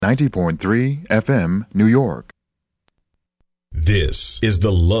90.3 FM, New York. This is The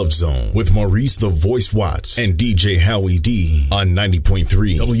Love Zone with Maurice the Voice Watts and DJ Howie D on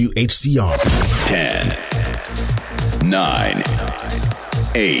 90.3 WHCR. 10, 9,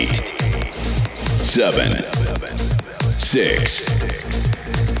 8, 7, 6,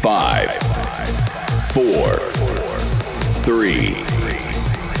 5, 4, 3,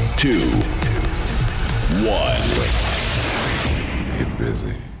 2, 1. Get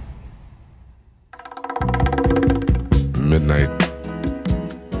busy. Midnight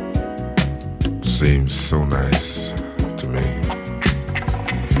seems so nice to me.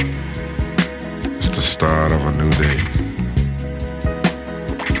 It's the start of a new day.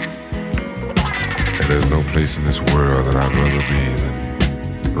 And there's no place in this world that I'd rather be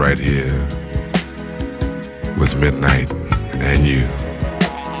than right here with midnight and you.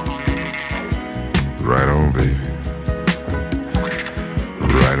 Right on, baby.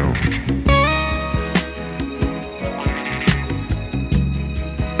 Right on.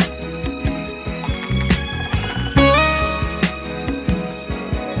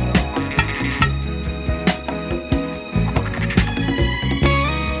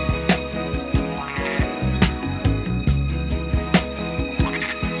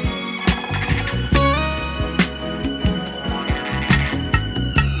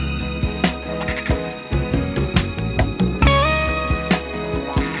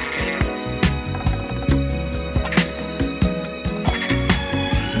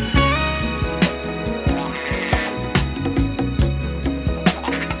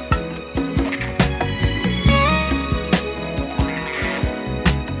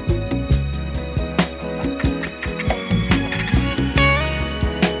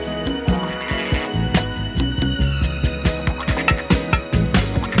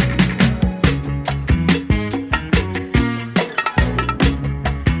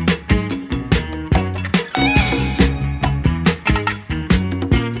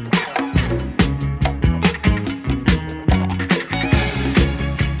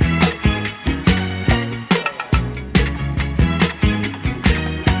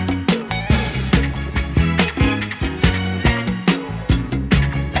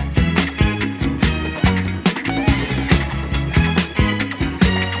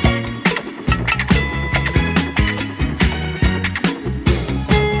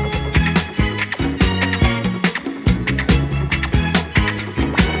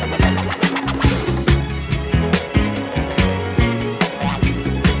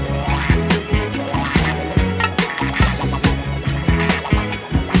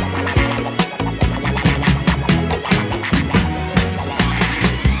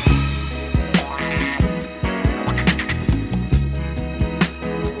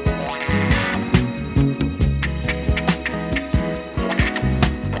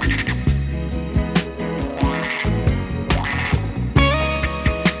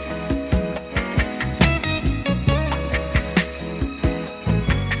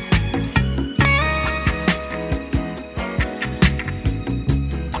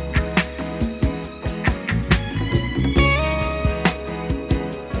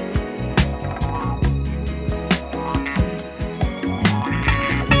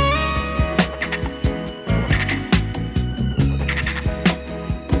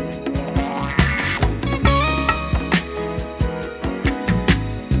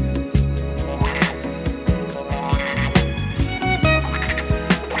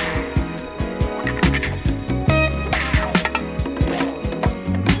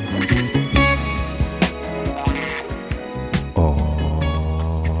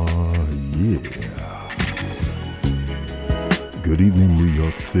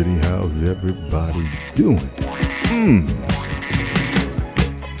 City, how's everybody doing?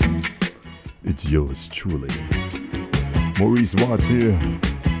 It's yours truly, Maurice Watts here,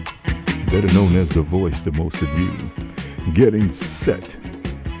 better known as the voice to most of you, getting set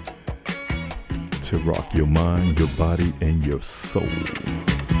to rock your mind, your body, and your soul.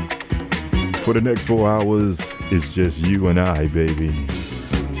 For the next 4 hours, it's just you and I, baby,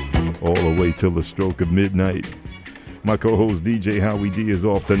 all the way till the stroke of midnight. My co-host DJ Howie D is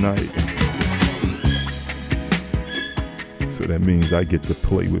off tonight. So that means I get to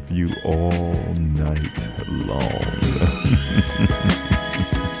play with you all night long.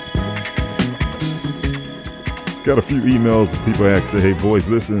 Got a few emails. People ask, hey, voice,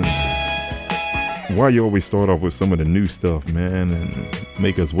 listen, why you always start off with some of the new stuff, man, and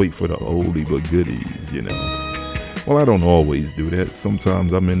make us wait for the oldie but goodies, you know? Well, I don't always do that.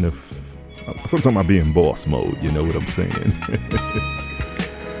 Sometimes I'm Sometimes I be in boss mode, you know what I'm saying?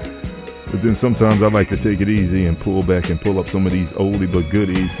 But then sometimes I like to take it easy and pull back and pull up some of these oldie but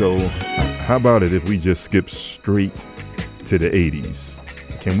goodies. So how about it if we just skip straight to the 80s?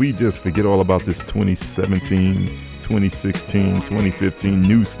 Can we just forget all about this 2017, 2016, 2015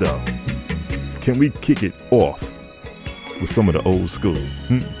 new stuff? Can we kick it off with some of the old school?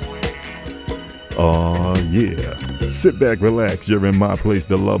 Yeah. Sit back, relax. You're in my place,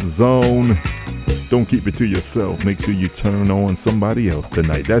 the Love Zone. Don't keep it to yourself. Make sure you turn on somebody else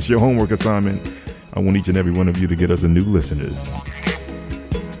tonight. That's your homework assignment. I want each and every one of you to get us a new listener.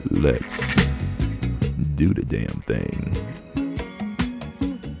 Let's do the damn thing.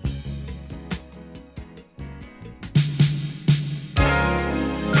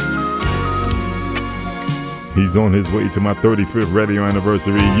 He's on his way to my 35th radio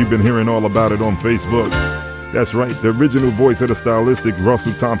anniversary. You've been hearing all about it on Facebook. That's right, the original voice of the Stylistics,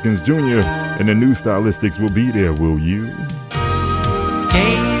 Russell Tompkins Jr., and the new Stylistics will be there, will you?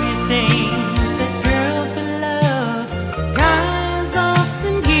 Gave you things that girls would love, guys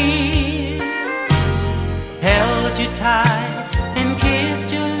often give. Held you tight and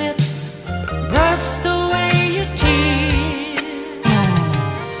kissed your lips, brushed away your tears.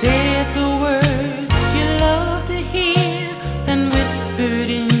 Said the words you love to hear and whispered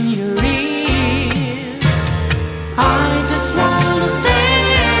in your ear. I just wanna say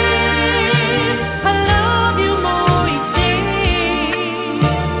I love you more each day.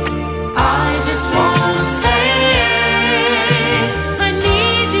 I just wanna say I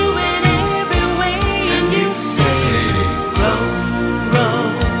need you in every way. And you say, roll, roll,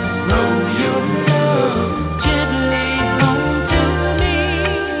 roll your love gently home to me.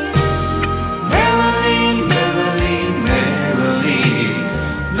 Merrily, merrily, merrily,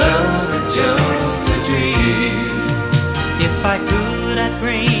 love is just a dream. If I could, I'd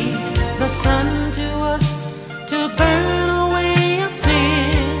bring the sun to us to burn away our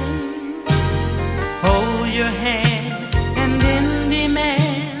sin. Hold your hand and then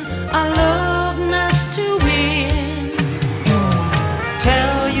demand our love not to win.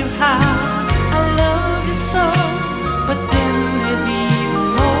 Tell you how I love you so, but then there's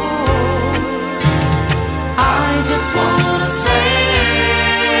even more. I just wanna say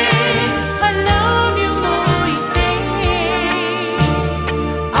I love you more each day.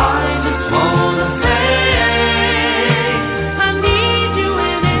 I just wanna say I need you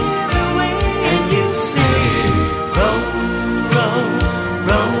in every way. And you say, roll, roll,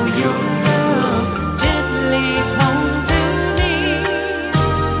 roll your love gently home to me.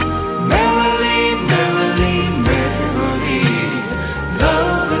 Merrily, merrily, merrily,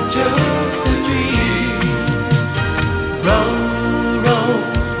 love is just a dream. Roll, roll,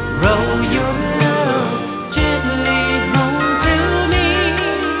 roll your love gently home to me.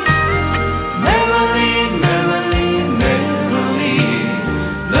 Merrily, merrily, merrily,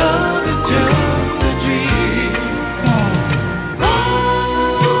 love is just a dream. Roll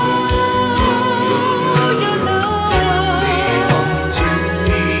your love gently home to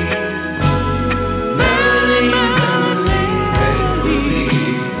me. Merrily, merrily,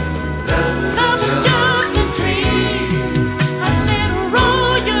 merrily, love is just a dream. I said,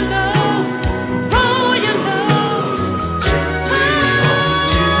 roll your love gently home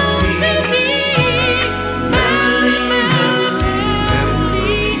to me. Merrily, merrily,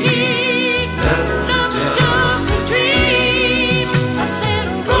 merrily, love is just a dream. I said,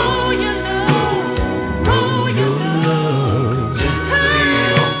 roll your love gently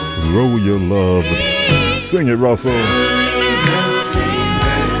home. Roll your love. Sing it, Russell.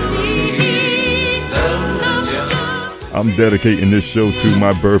 I'm dedicating this show to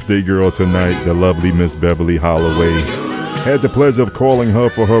my birthday girl tonight, the lovely Miss Beverly Holloway. Had the pleasure of calling her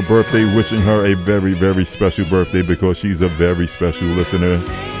for her birthday, wishing her a very, very special birthday because she's a very special listener.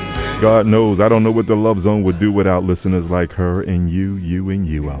 God knows, I don't know what the Love Zone would do without listeners like her and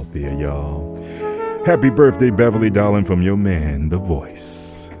you out there, y'all. Happy birthday, Beverly, darling, from your man, The Voice.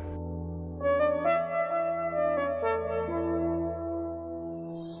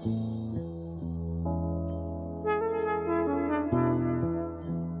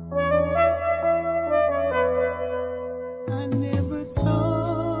 I never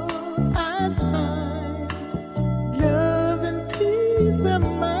thought I'd find love and peace of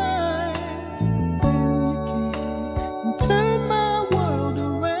mind. Then you came and turned my world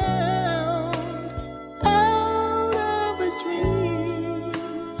around out of a dream.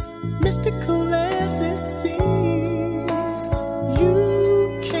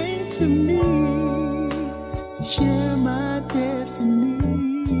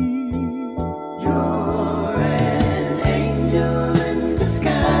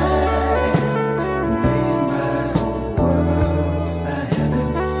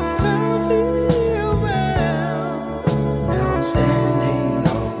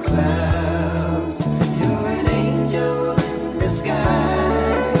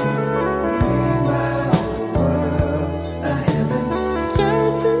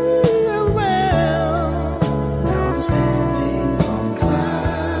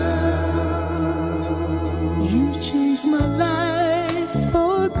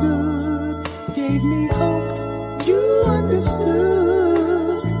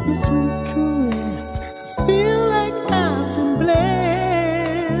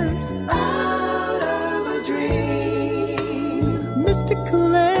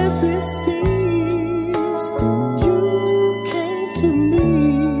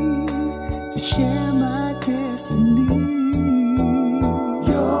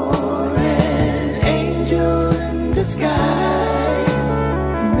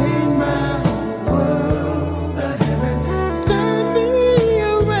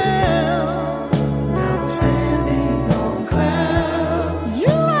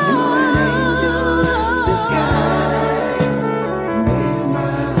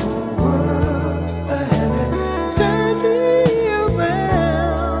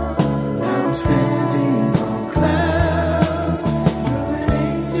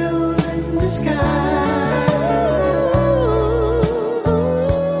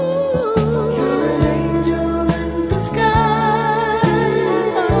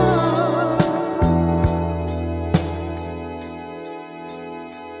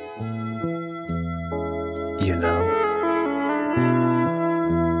 You know,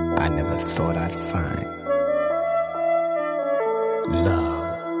 I never thought I'd find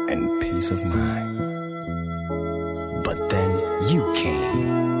love and peace of mind. But then you came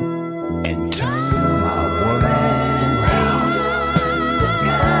and turned my world around. The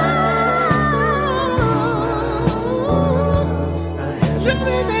skies, you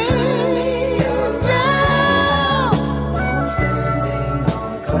turned me around. I'm standing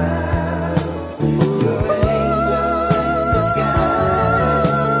on clouds. You're an angel in disguise.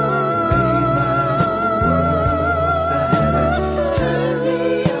 Made my world. Turn me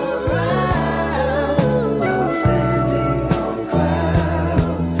around. I'm standing on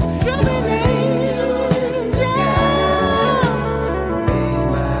clouds. You're an angel in disguise. Made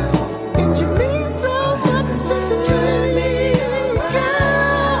my world. And you mean so much to me. Turn me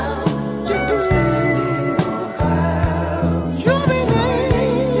around. You're standing on clouds. You're an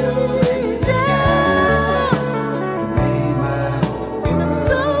angel in disguise. Made my world. And I'm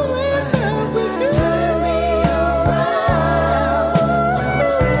so in love with you. Turn me around. I'm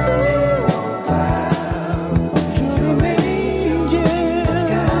standing on clouds. You're an angel in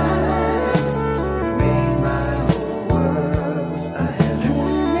disguise. Made my whole world a heaven.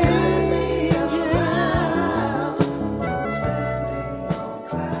 Turn me around. I'm standing on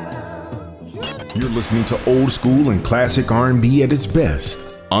clouds. You're listening to old school and classic R&B at its best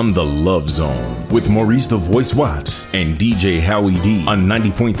on The Love Zone with Maurice the Voice Watts and DJ Howie D on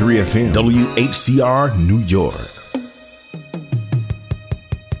 90.3 FM WHCR New York.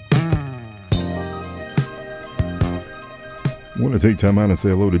 Want to take time out and say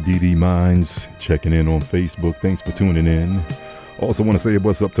hello to DD Mines, checking in on Facebook. Thanks for tuning in. Also want to say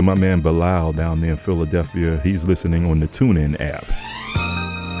what's up to my man Bilal down there in Philadelphia. He's listening on the TuneIn app.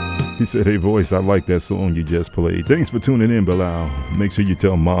 He said, "Hey, Voice, I like that song you just played. Thanks for tuning in, Bilal. Make sure you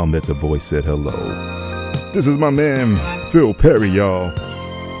tell Mom that the Voice said hello." This is my man Phil Perry, y'all.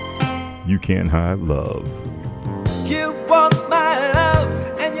 You Can't Hide Love. You want my love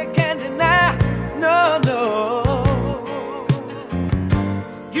and you can't deny, no, no.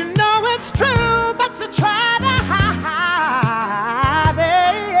 You know it's true, but you try to hide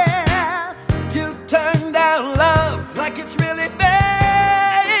it. You turn down love like it's really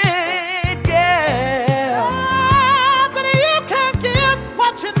bad, yeah. But you can't give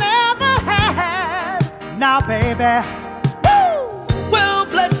what you never had. Now, baby. Well,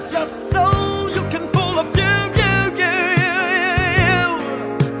 bless your soul, you can fool a few,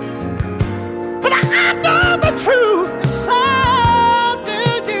 but I know the truth, and so do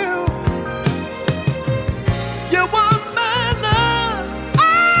you. You want my love, oh,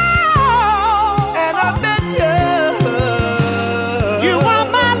 and I bet you want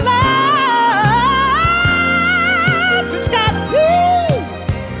my love. It's got you.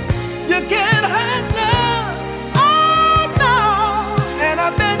 You can't hide love, oh no, and I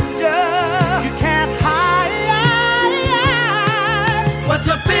bet you can't hide what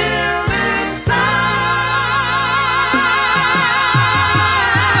you feel inside.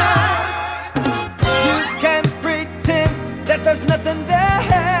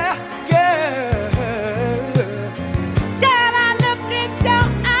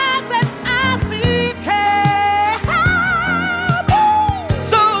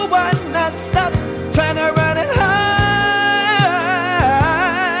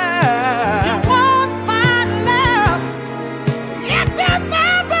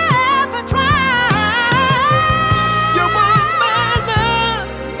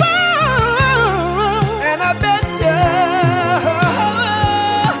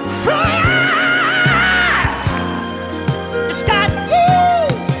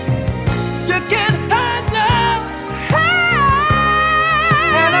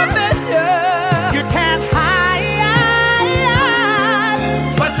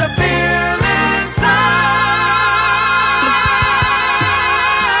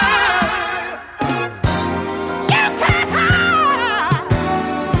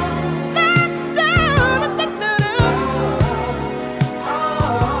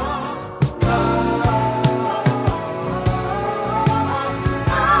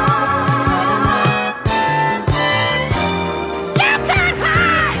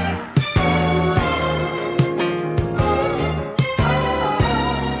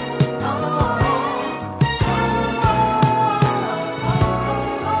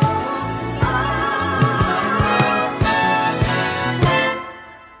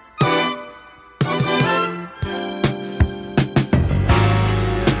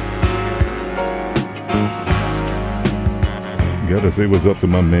 Gotta say what's up to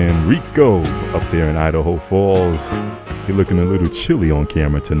my man Rico up there in Idaho Falls. You're looking a little chilly on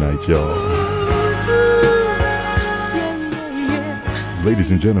camera tonight, y'all.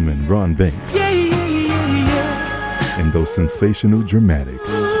 Ladies and gentlemen, Ron Banks. And those sensational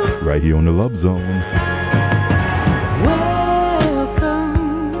dramatics right here on the Love Zone.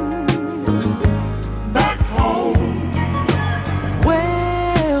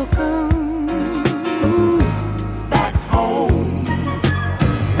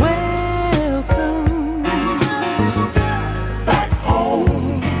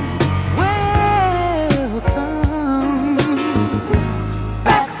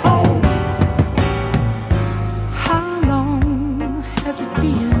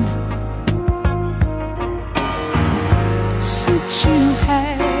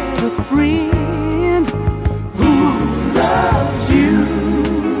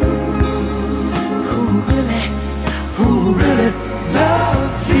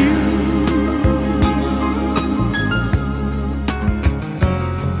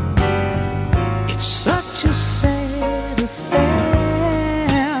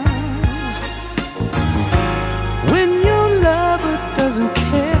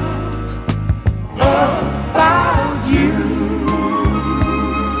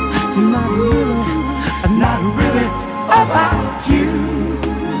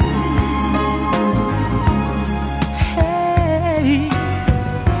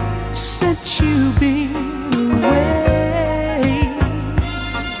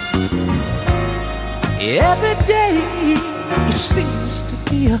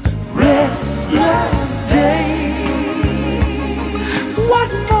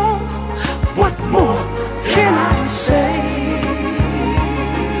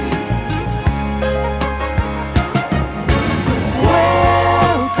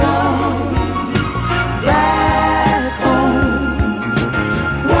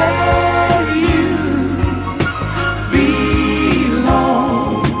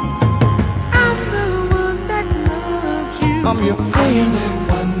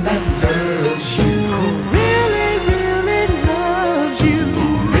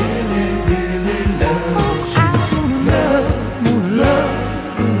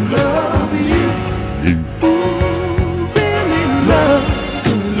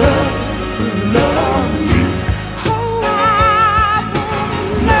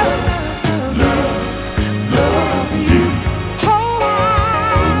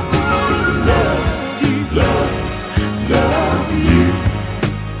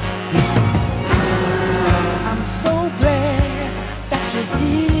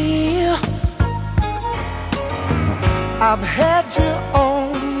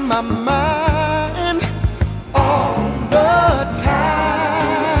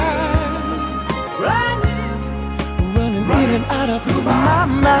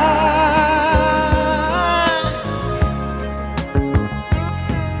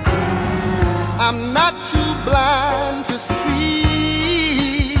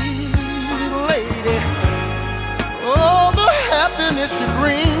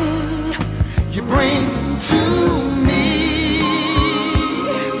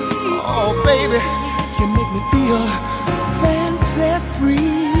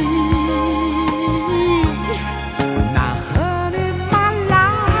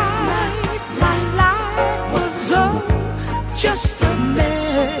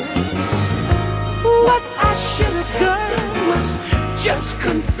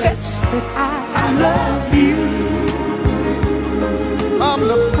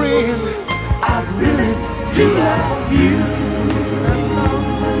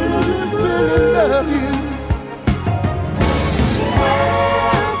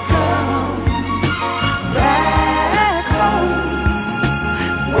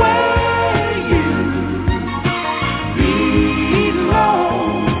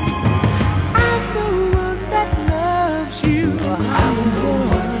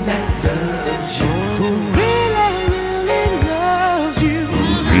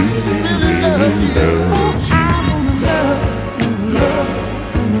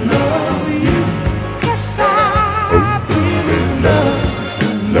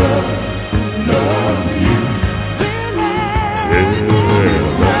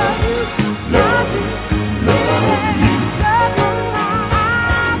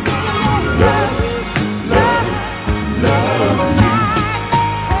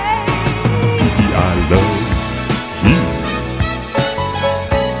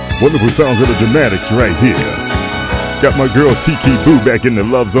 Wonderful sounds of the dramatics right here. Got my girl Tiki Boo back in the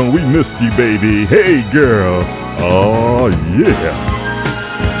Love Zone. We missed you, baby. Hey, girl. Oh,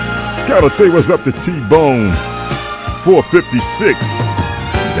 yeah. Gotta say what's up to T-Bone 456.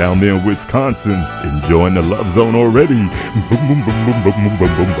 Down there in Wisconsin, enjoying the Love Zone already. Boom, boom, boom, boom, boom, boom,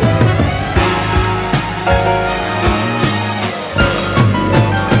 boom, boom, boom.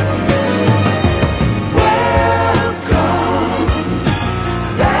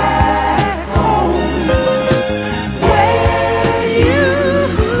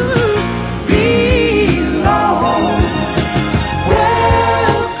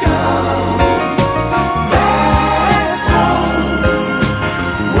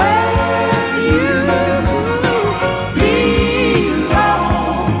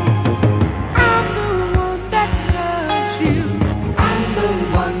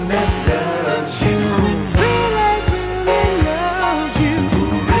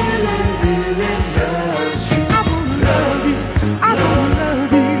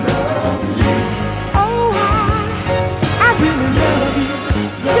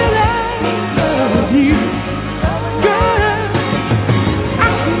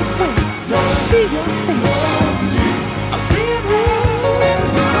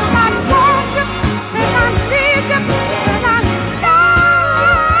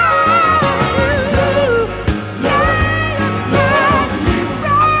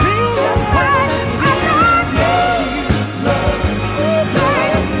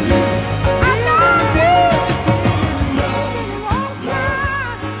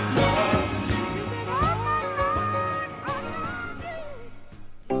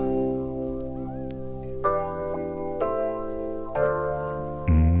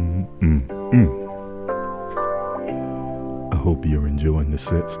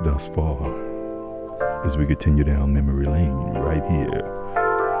 Sets thus far as we continue down memory lane right here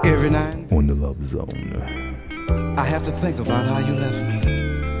every night on the Love Zone. I have to think about how you left me.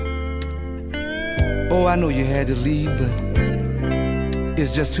 Oh, I know you had to leave, but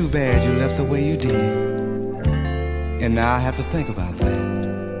it's just too bad you left the way you did. And now I have to think about that.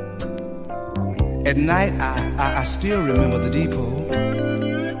 At night I still remember the depot,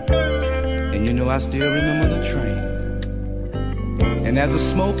 and you know I still remember the train. And as the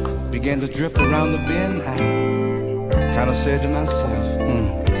smoke began to drift around the bend, I kind of said to myself,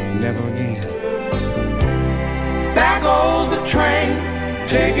 never again. There goes the train,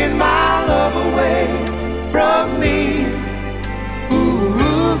 taking my love away from me. Ooh,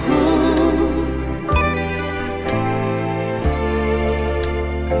 ooh, ooh.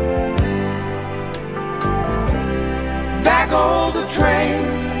 There goes the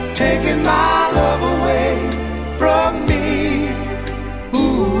train, taking my love away from me.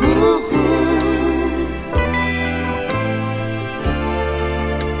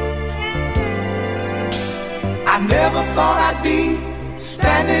 I never thought I'd be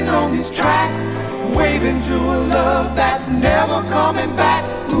standing on these tracks, waving to a love that's never coming back.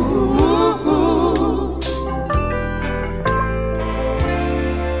 Ooh, ooh.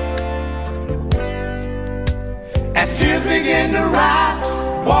 As tears begin to rise,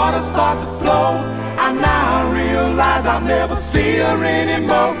 water start to flow, I now realize I'll never see her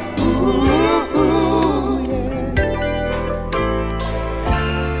anymore. Ooh, ooh, yeah.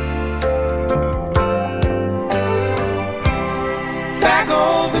 There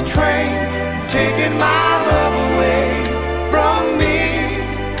goes the train, taking my love away from me.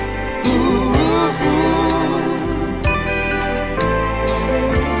 Ooh, ooh.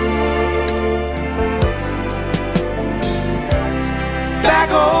 There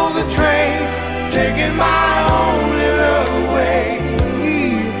goes the train, taking my only love away.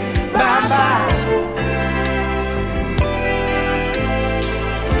 Bye bye.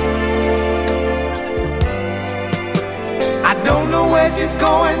 I don't know where she's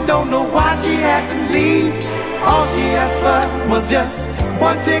going, don't know why she had to leave. All she asked for was just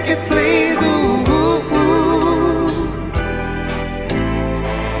one ticket, please. Ooh, ooh, ooh.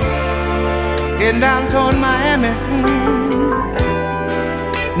 Getting down toward Miami.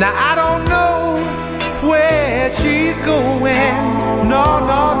 Now I don't know where she's going. No,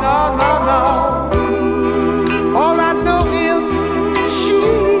 no, no, no, no. All I know is she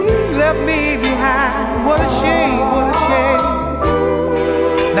left me behind. What a shame, what a shame.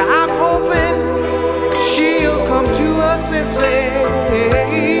 Now I'm hoping she'll come to her senses.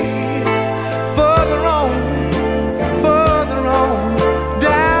 Further on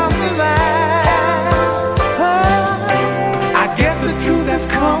down the line. I guess the truth has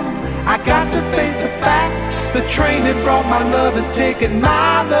come. I got to face the fact. The train that brought my love is taking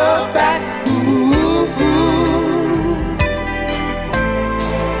my love back. Ooh, ooh.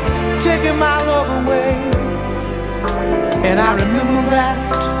 Taking my love away. And I remember that.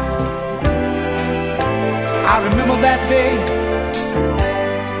 I remember that day.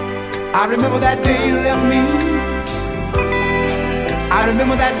 I remember that day you left me. I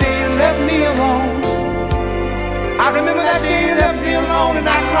remember that day you left me alone. I remember that day you left me alone and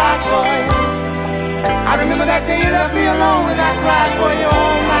I cried for you. I remember that day you left me alone and I cried for you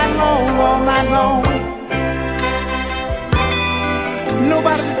all night long, all night long.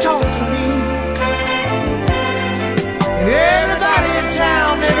 Nobody to talk to me. And everybody in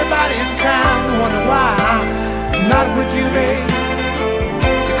town wonder why I'm not with you, babe.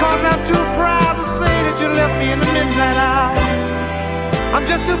 Because I'm too proud to say that you left me in the midnight hour. I'm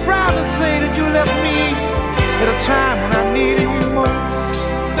just too proud to say that you left me at a time when I needed you most.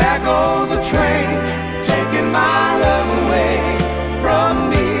 There goes the train, taking my love away from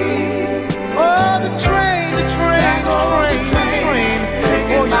me. Oh, the train, there goes the train,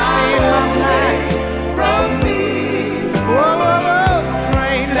 taking my love away from me. Oh,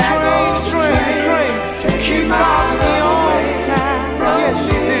 train, there goes the train, taking my love away from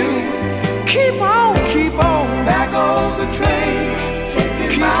me. Keep on, there goes the train,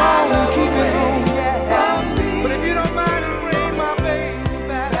 taking my love away from me. But if you don't mind to bring my baby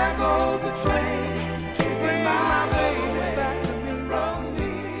back, there goes the train, taking my baby back to me from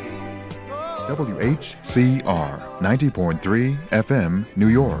me. WHCR 90.3 FM, New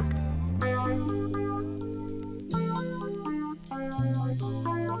York.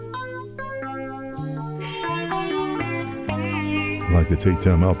 I'd like to take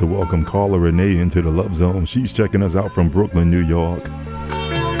time out to welcome caller Renee into the Love Zone. She's checking us out from Brooklyn, New York.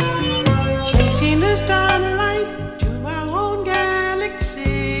 Chasing the starlight to our own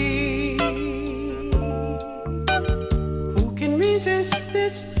galaxy. Who can resist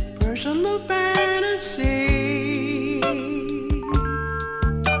this personal fantasy?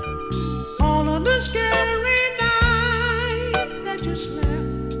 All of the scary night that you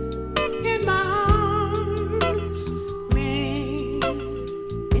slept in my arms, me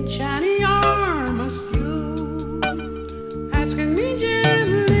in shiny armors, you asking me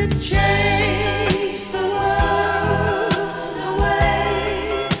gently, chase the world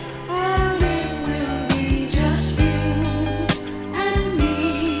away, and it will be just you and me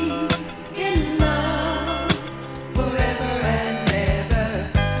in love forever and ever.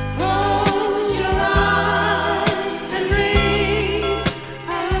 Close your eyes and dream,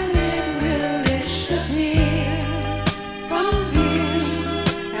 and it will disappear from view,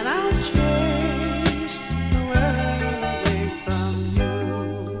 and I'll chase the world away from you.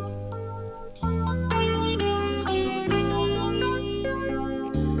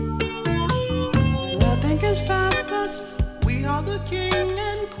 Nothing can stop us. We are the king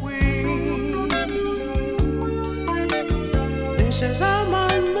and queen. This is our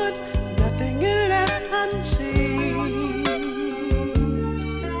moment. Nothing is left unseen.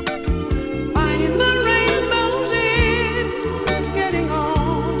 Finding the rainbows in getting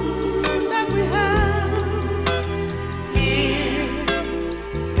all that we have here.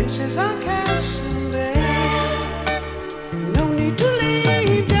 This is our castle there. No need to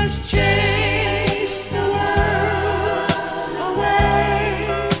leave, just chase the world away,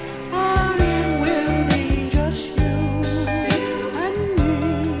 and it will be just you and me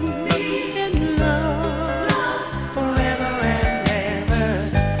in love forever and ever.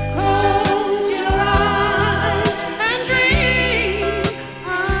 Close your eyes and dream,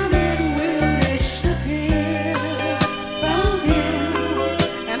 and it will disappear from view,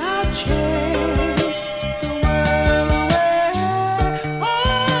 and I'll chase the world away. Oh,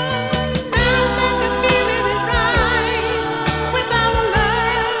 now that the feeling is right, with our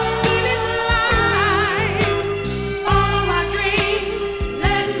love feeling alive, all of our dreams,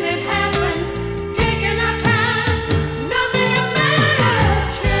 letting it happen, taking our time, nothing is better.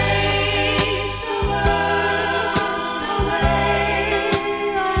 Chase the world away,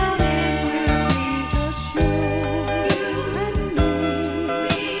 and it will be just you and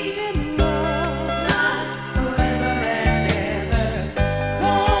me in love forever and ever.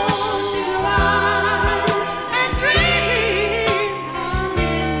 Close your eyes and dream, and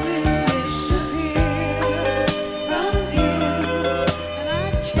it will disappear from view, and I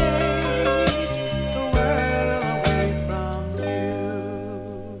chase the world away from you.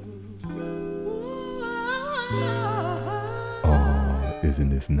 Oh, isn't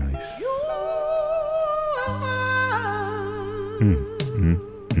this nice?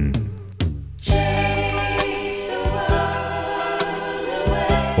 Chase the world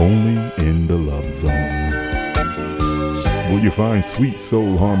away. Only in the Love Zone will you find sweet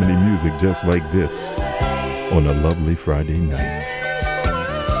soul harmony music just like this on a lovely Friday night.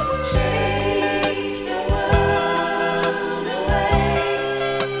 Chase the world away.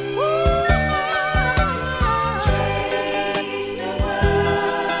 Chase the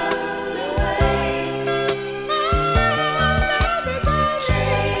world away.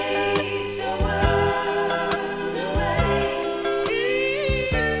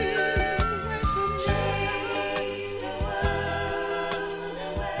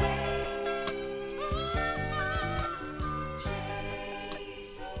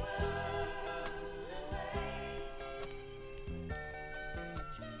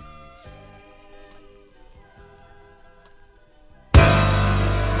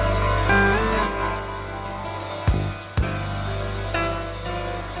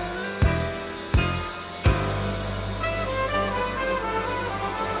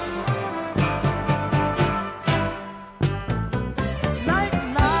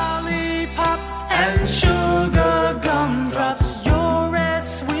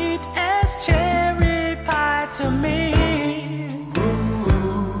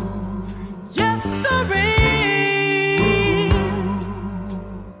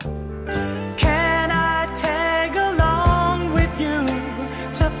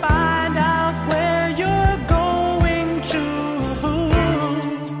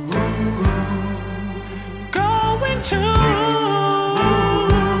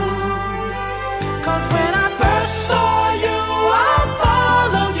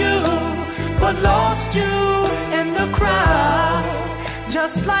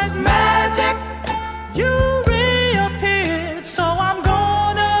 just like magic, you reappeared. So I'm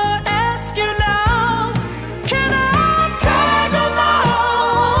gonna ask you now, can I tag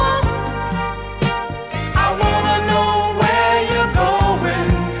along? I wanna know where you're going.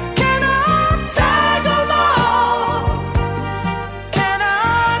 Can I tag along? Can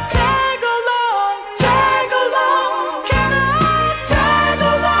I tag along? Tag along? Can I tag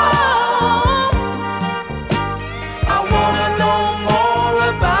along? I wanna know more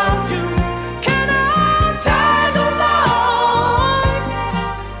about you. Can I tag along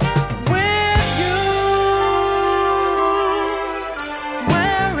with you?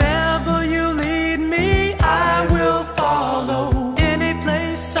 Wherever you lead me, I will follow. Any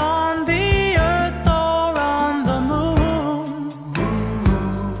place on the earth or on the moon,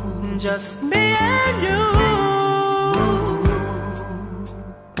 just me and you.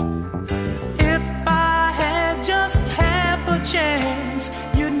 If I had just half a chance,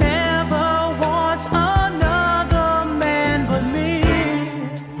 you'd never want another man but me.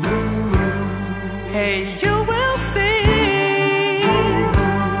 Hey, you will see.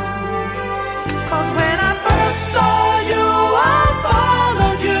 'Cause when I first saw you, I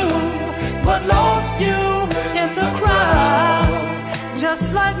followed you, but lost you in the crowd. Just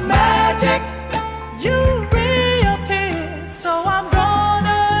like magic, you reappeared. So I'm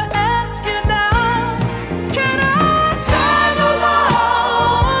gonna ask you now, can I tag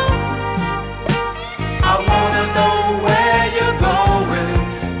along? I wanna know where you're going.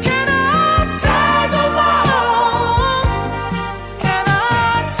 Can I tag along? Can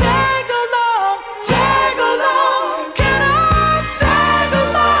I tag along? Tag along? Can I tag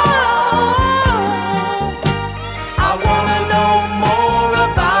along? I wanna know more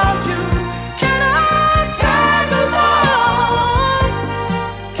about you. Can I tag along?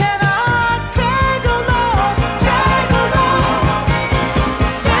 Can I tag along? Tag along?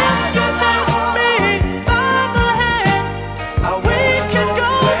 Take me by the hand. We can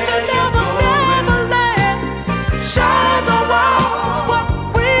go to Never Never Land. Show the world what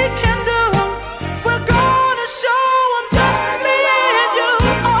we can do. We're gonna show 'em just me and you.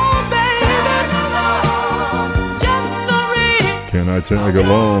 Oh, baby. Yes, sirree. Can I tag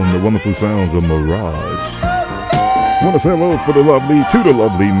along? The wonderful sounds of Mirage. Want to say hello to the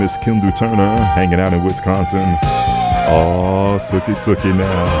lovely Miss Kendall Turner, hanging out in Wisconsin. Oh, sookie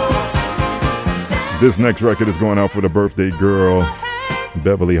now. This next record is going out for the birthday girl,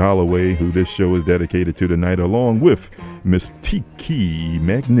 Beverly Holloway, who this show is dedicated to tonight, along with Miss Tiki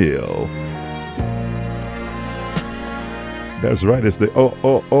McNeil. That's right, it's the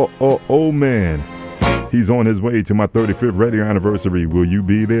oh man. He's on his way to my 35th radio anniversary. Will you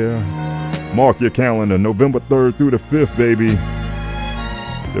be there? Mark your calendar, November 3rd through the 5th, baby.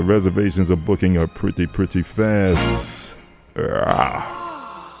 The reservations are booking up pretty fast.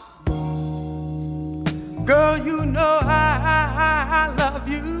 Girl, you know I love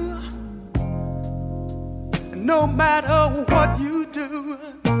you. No matter what you do.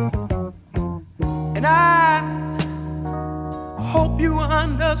 And I hope you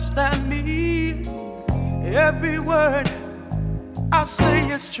understand me. Every word I say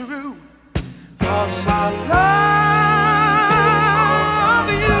is true. 'Cause I love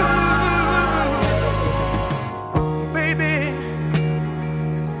you. Baby,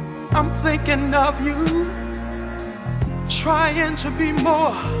 I'm thinking of you, trying to be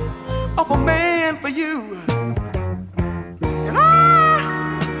more of a man for you. And I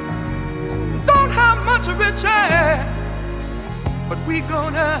don't have much riches, but we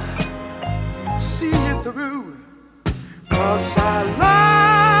gonna see it through. 'Cause I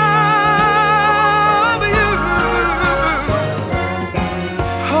love you.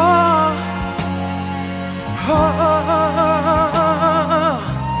 Oh, oh, oh,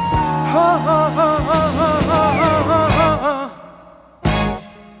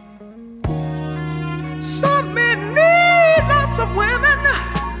 some men need lots of women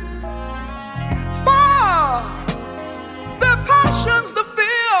for their passions to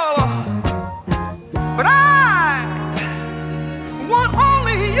feel, but I want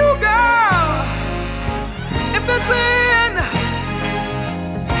only you, girl. If it's in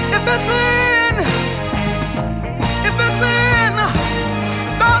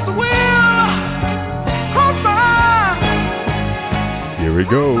God's will, 'cause Here it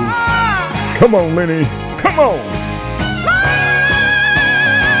goes. Come on, Lenny. Come on.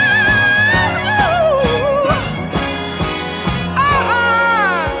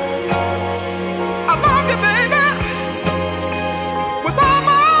 I love you, baby, with all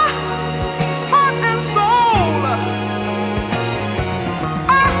my heart and soul.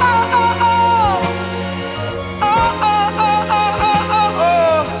 Oh, oh, oh, oh. Oh, oh, oh, oh, oh, oh,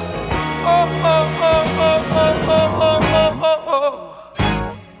 oh.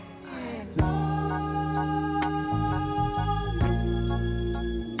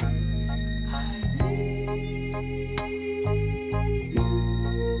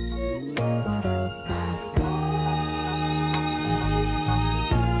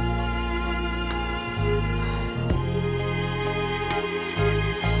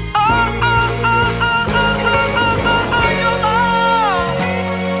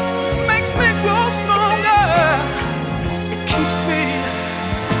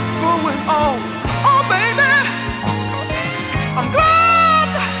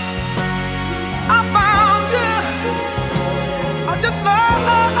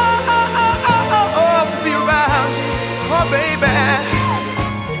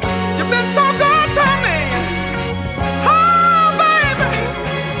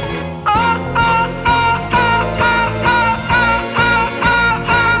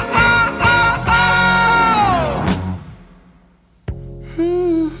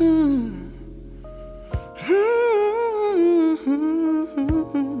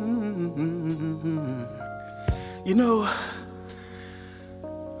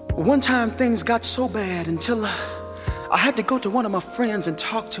 One time things got so bad until I had to go to one of my friends and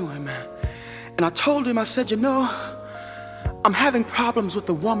talk to him. And I told him, I said, you know, I'm having problems with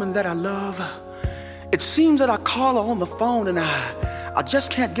the woman that I love. It seems that I call her on the phone and I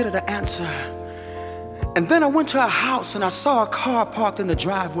just can't get her to answer. And then I went to her house and I saw a car parked in the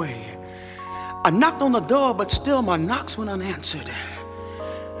driveway. I knocked on the door, but still my knocks went unanswered.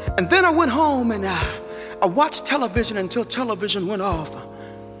 And then I went home and I watched television until television went off.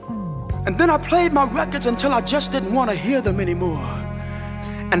 And then I played my records until I just didn't want to hear them anymore.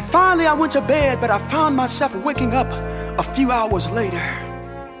 And finally I went to bed, but I found myself waking up a few hours later.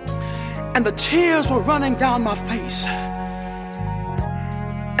 And the tears were running down my face.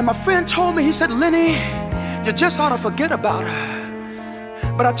 And my friend told me, he said, Lenny, you just ought to forget about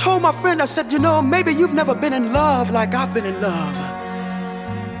her. But I told my friend, I said, you know, maybe you've never been in love like I've been in love.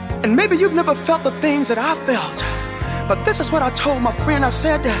 And maybe you've never felt the things that I felt. But this is what I told my friend. I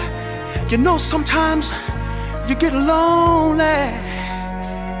said, you know, sometimes you get lonely.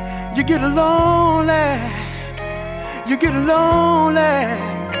 You get lonely. You get lonely.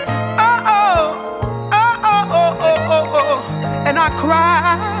 And I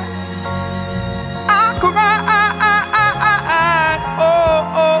cried. I cried.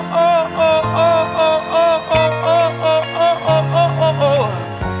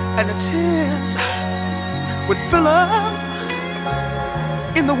 And the tears would fill up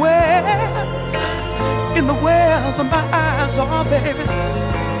in the wells of my eyes, oh baby.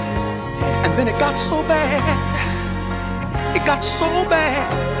 And then it got so bad,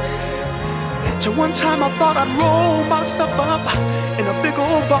 till one time I thought I'd roll myself up in a big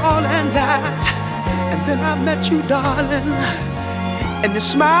old ball and die. And then I met you, darling, and you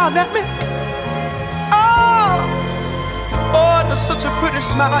smiled at me. Oh, it was such a pretty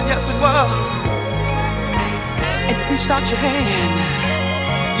smile, yes it was. And you reached out your hand.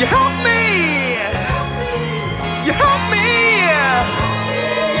 You helped me. You helped me.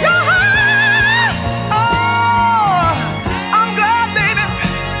 Oh, I'm glad, baby.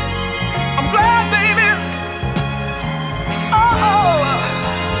 I'm glad, baby. Oh,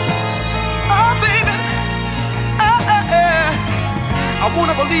 baby. I won't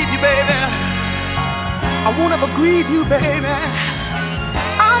ever leave you, baby. I won't ever grieve you, baby.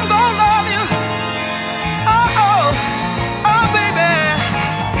 I'm gonna love you. Oh, baby.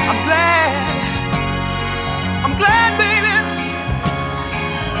 I'm glad, baby.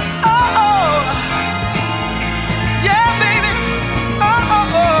 Oh, yeah, baby.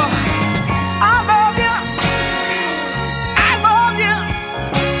 Oh, I love you. I love you.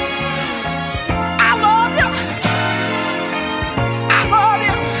 I love you. I love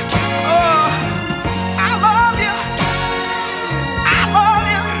you. Oh, I love you. I love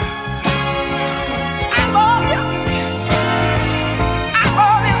you. I love you. I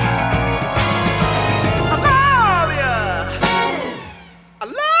love you. I love you. I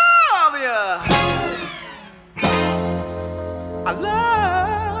love you. I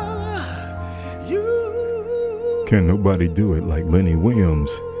love you. Can nobody do it like Lenny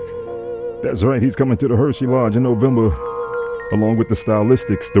Williams? That's right, he's coming to the Hershey Lodge in November, along with the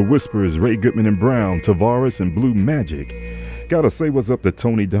Stylistics, the Whispers, Ray Goodman and Brown, Tavares, and Blue Magic. Gotta say what's up to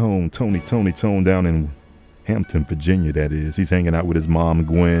Tony Tone down in Hampton, Virginia, that is. He's hanging out with his mom,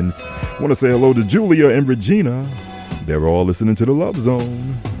 Gwen. Want to say hello to Julia and Regina. They're all listening to the Love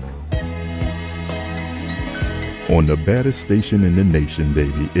Zone. On the baddest station in the nation,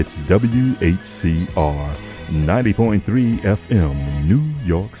 baby. It's WHCR 90.3 FM, New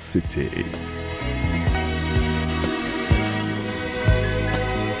York City.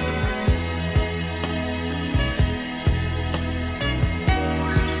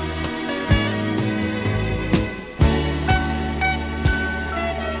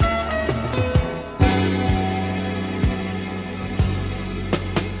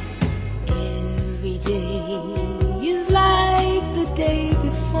 Every day is like the day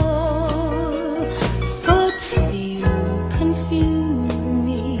before. Thoughts feel confusing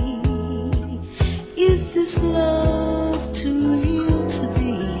me. Is this love too real to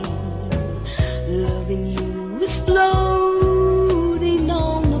be? Loving you is floating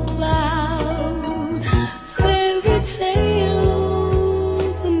on the cloud. Fairy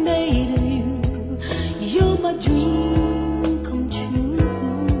tales are made of you. You're my dream come true.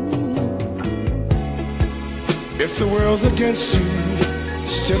 If the world's against you,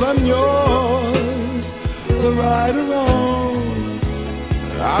 still I'm yours. The right or wrong,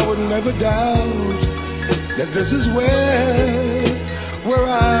 I would never doubt that this is where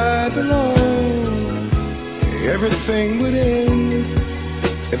I belong. Everything would end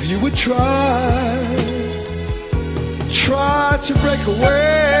if you would try to break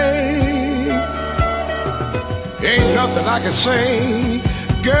away. I can sing.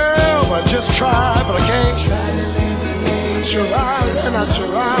 Girl, I just try, but I can't. I try, and I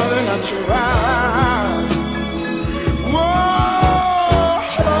try, and I try. Whoa,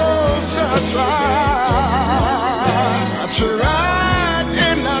 so I tried,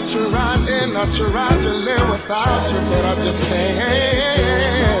 and I tried, and I tried to live without you, but I just can't.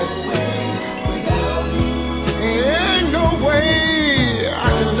 Ain't no way I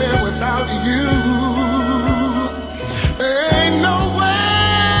can live without you. Ain't no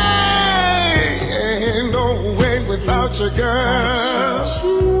way without you, girl.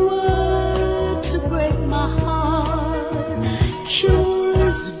 You were to break my heart,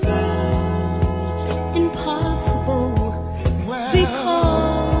 curiously impossible,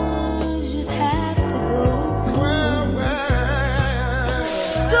 because you'd have to go.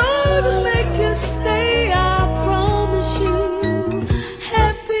 So to make you stay, I promise you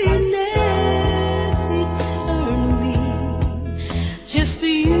happiness eternally, just for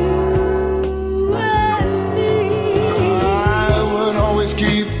you and me. I would always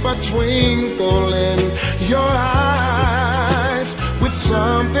keep a twinkle in your eyes with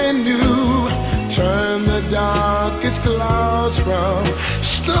something new. Turn the darkest clouds from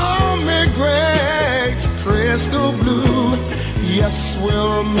stormy gray to crystal blue. Yes,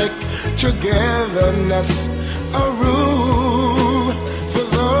 we'll make togetherness a rule for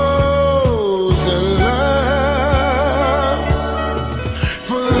those in love.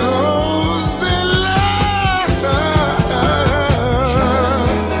 For those in love.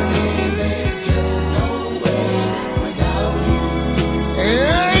 There's just no way without you.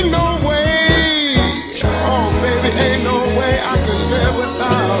 Ain't no way. Oh, baby, ain't no way I can live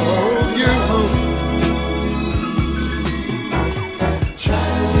without you.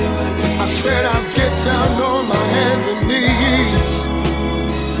 I said I'll get down on my hands and knees.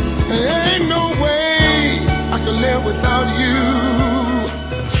 Ain't no way I can live without you.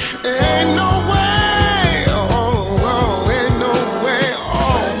 Ain't no way, oh, ain't no way,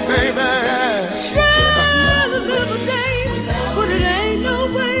 oh, baby. Try to live a day, but it ain't no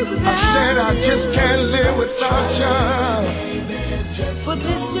way without I said I just can't live without you. But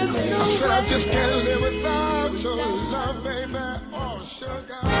there's just no I said I way. just can't live without your love, baby. Oh,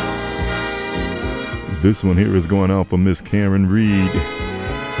 sugar. This one here is going out for Miss Karen Reed.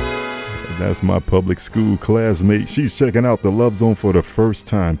 That's my public school classmate. She's checking out the Love Zone for the first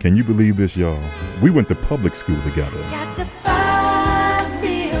time. Can you believe this, y'all? We went to public school together. Got to find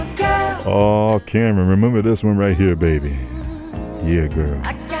me a girl. Oh, Cameron, remember this one right here, baby. Yeah, girl.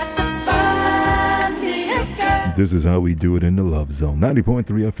 I got to find me a girl. This is how we do it in the Love Zone. 90.3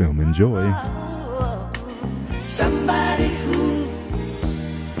 FM. Enjoy. Somebody who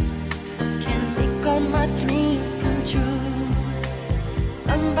can make all my dreams come true.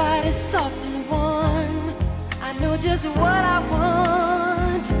 Somebody soft and warm. I know just what I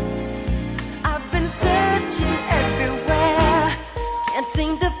want. I've been searching everywhere, can't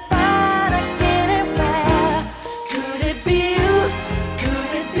seem to find anywhere. Could it be you?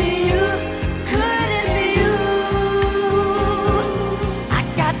 Could it be you? Could it be you? I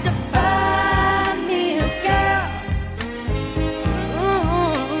got to find me a girl.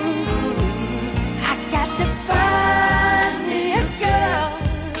 I got to find me a girl.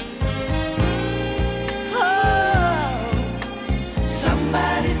 Oh,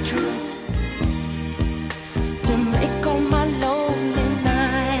 somebody true to make all my lonely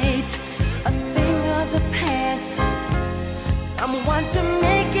nights a thing of the past. Someone to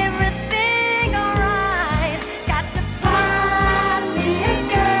make everything alright. Got to find me a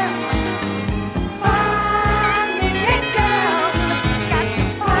girl. Find me a girl. Got to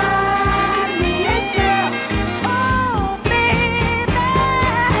find me a girl. Oh, baby.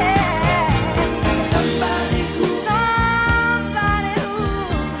 Somebody who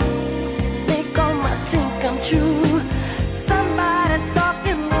can make all my dreams come true. Somebody soft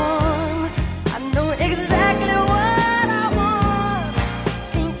and warm. I know exactly what I want.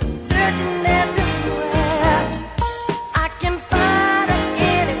 Think searching everywhere. I can find it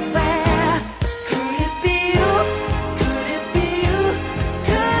anywhere. Could it be you? Could it be you?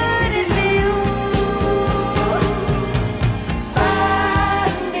 Could it be you?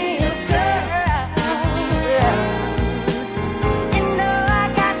 Find me a girl. You know I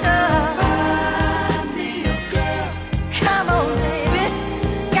got to find me a girl. Come on, baby,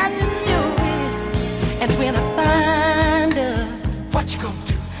 got to do it. And when I find her, what you gonna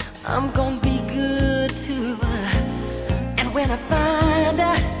do? I'm gonna be good to her. And when I find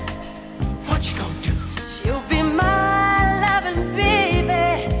her, what you gonna do? She'll be my loving baby.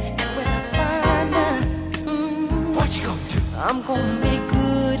 And when I find her, what you gonna do? I'm gonna be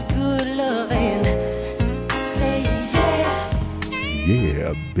good, good loving. I say yeah.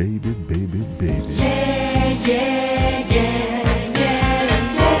 Yeah, baby, baby, baby. Yeah, yeah, yeah.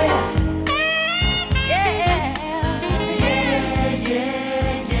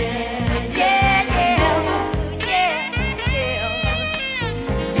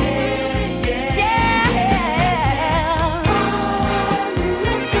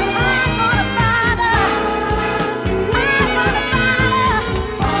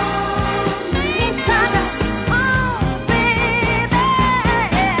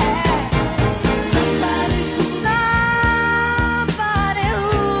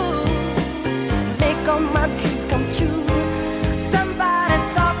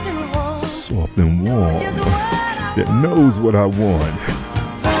 Soft and warm, that knows what I want.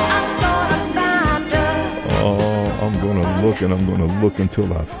 Oh, I'm gonna look and I'm gonna look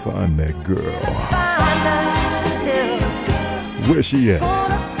until I find that girl. Where's she at?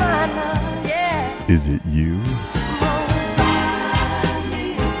 Is it you?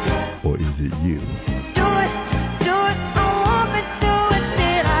 Or is it you?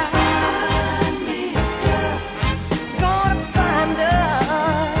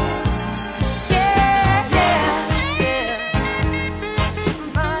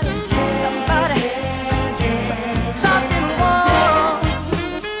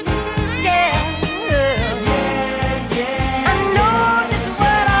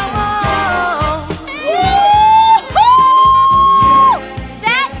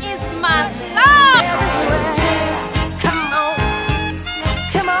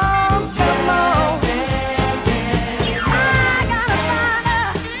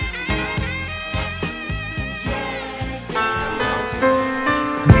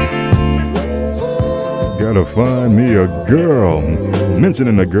 Gotta find me a girl.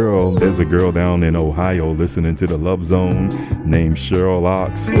 Mentioning a girl, there's a girl down in Ohio listening to the Love Zone named Cheryl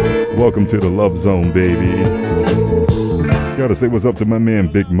Ox. Welcome to the Love Zone, baby. Gotta say what's up to my man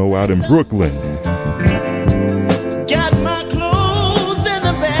Big Mo out in Brooklyn. Got my clothes in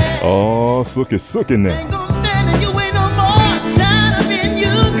the bag. Oh, sookie now.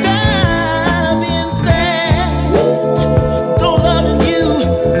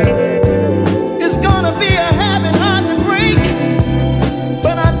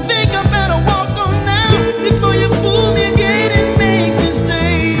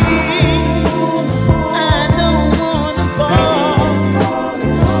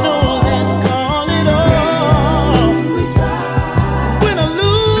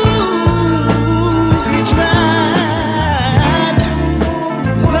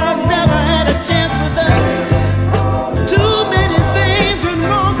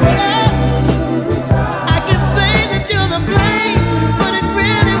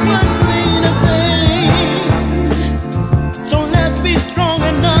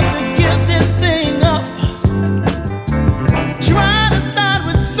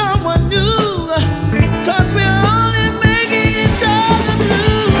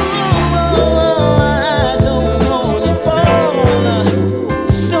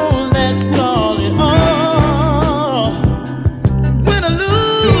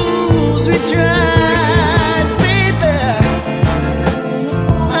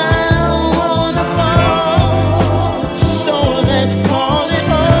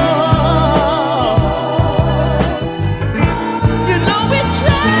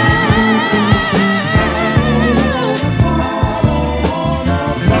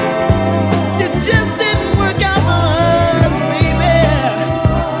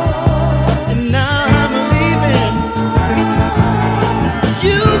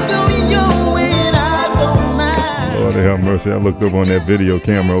 I looked over on that video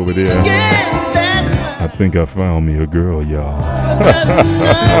camera over there. I think I found me a girl, y'all.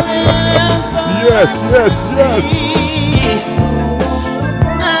 Yes, yes, yes.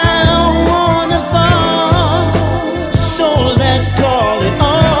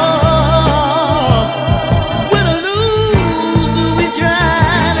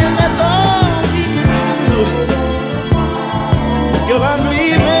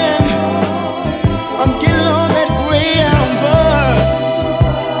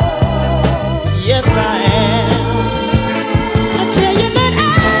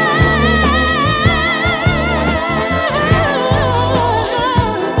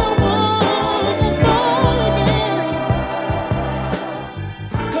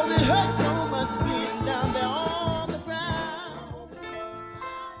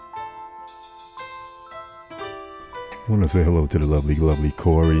 Want to say hello to the lovely, lovely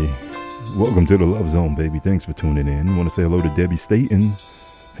Corey. Welcome to the Love Zone, baby. Thanks for tuning in. Want to say hello to Debbie Staten.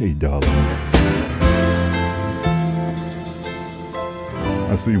 Hey, darling.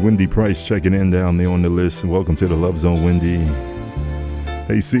 I see Wendy Price checking in down there on the list. Welcome to the Love Zone, Wendy.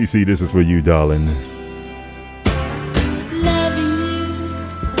 Hey, Cece, this is for you, darling. Loving you,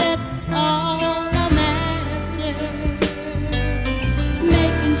 that's all I'm after.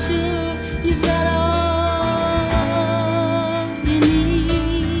 Making sure you've got all you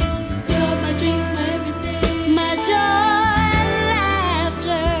need. You're my dreams, my everything, my joy and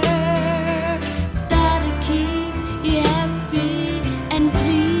laughter. Gotta keep you happy and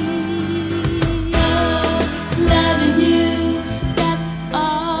pleased. Loving you, that's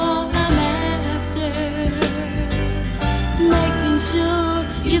all I'm after. Making sure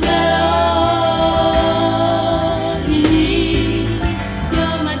you've got all you need.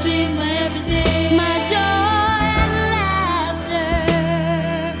 You're my dreams, my everything, my joy and laughter.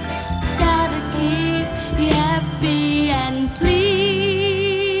 Gotta keep you happy and pleased.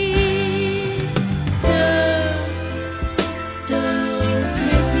 Don't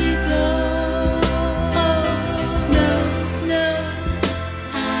let me go. No, no,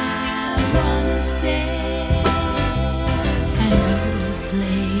 I wanna stay and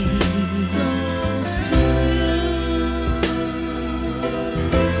endlessly close to you.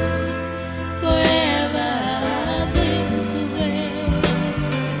 Forever this way.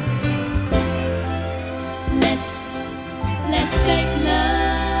 Let's make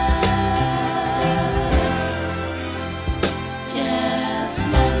love just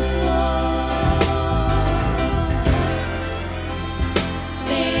once more.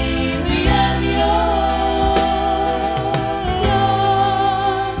 Baby, I'm yours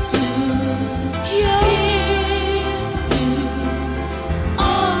to hear you.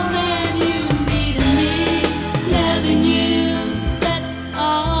 All that you need of me. Loving you, that's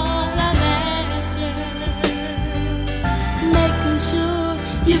all I'm after. Making sure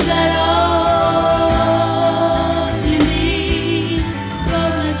you've got all you need.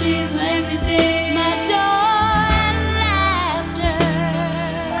 You're my dreams, my everything, my joy and laughter.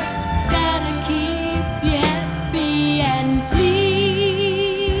 Gotta keep you happy and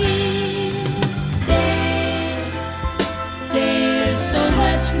pleased. There's so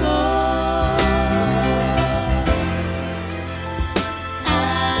much more I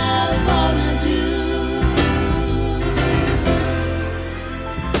wanna do.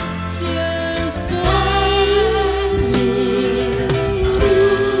 Just for you to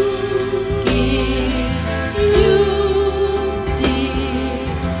give you, dear,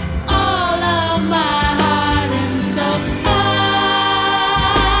 all of my heart and soul.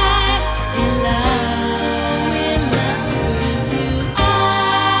 I'm in love, so in love with you.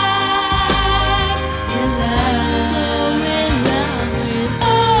 I'm in love, so in love with. Oh,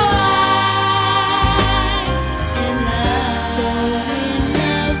 I'm in love, so in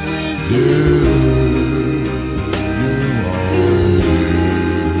love with you.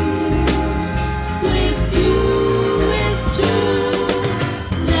 With you, it's true.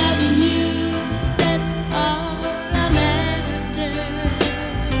 Loving you, that's all I'm after.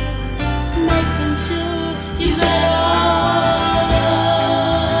 Making sure you got all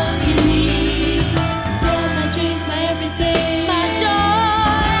you need. You're my dreams, my everything, my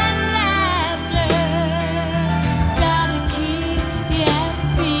joy and laughter. Gotta keep you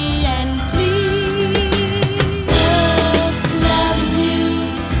happy and pleased. Loving you,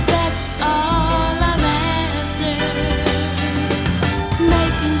 that's all I'm after.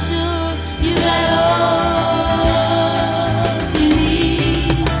 Making sure you got all you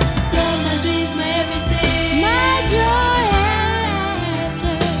need. You're my dreams, my everything, my joy and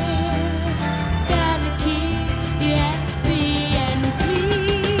laughter. Gotta keep you happy and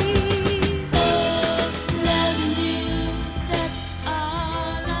pleased. Loving you, that's all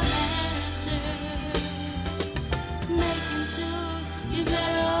I'm after. Making sure you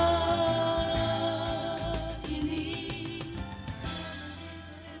got all you need.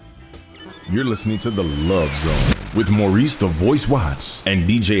 You're listening to The Love Zone with Maurice the Voice Watts and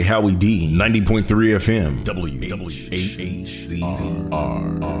DJ Howie D, 90.3 FM, WHCR.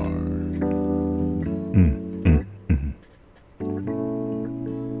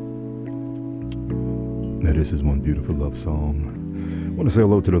 Now, this is one beautiful love song. I want to say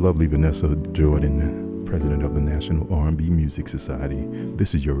hello to the lovely Vanessa Jordan, president of the National R&B Music Society.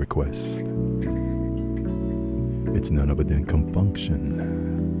 This is your request. It's none other than Compunction.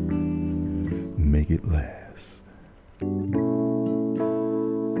 Make it last.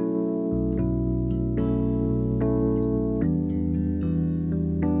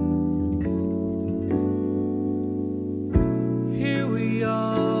 Here we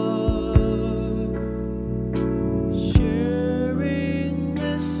are, sharing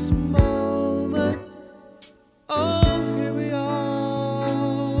this moment. Oh, here we are.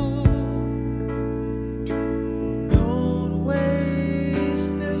 Don't waste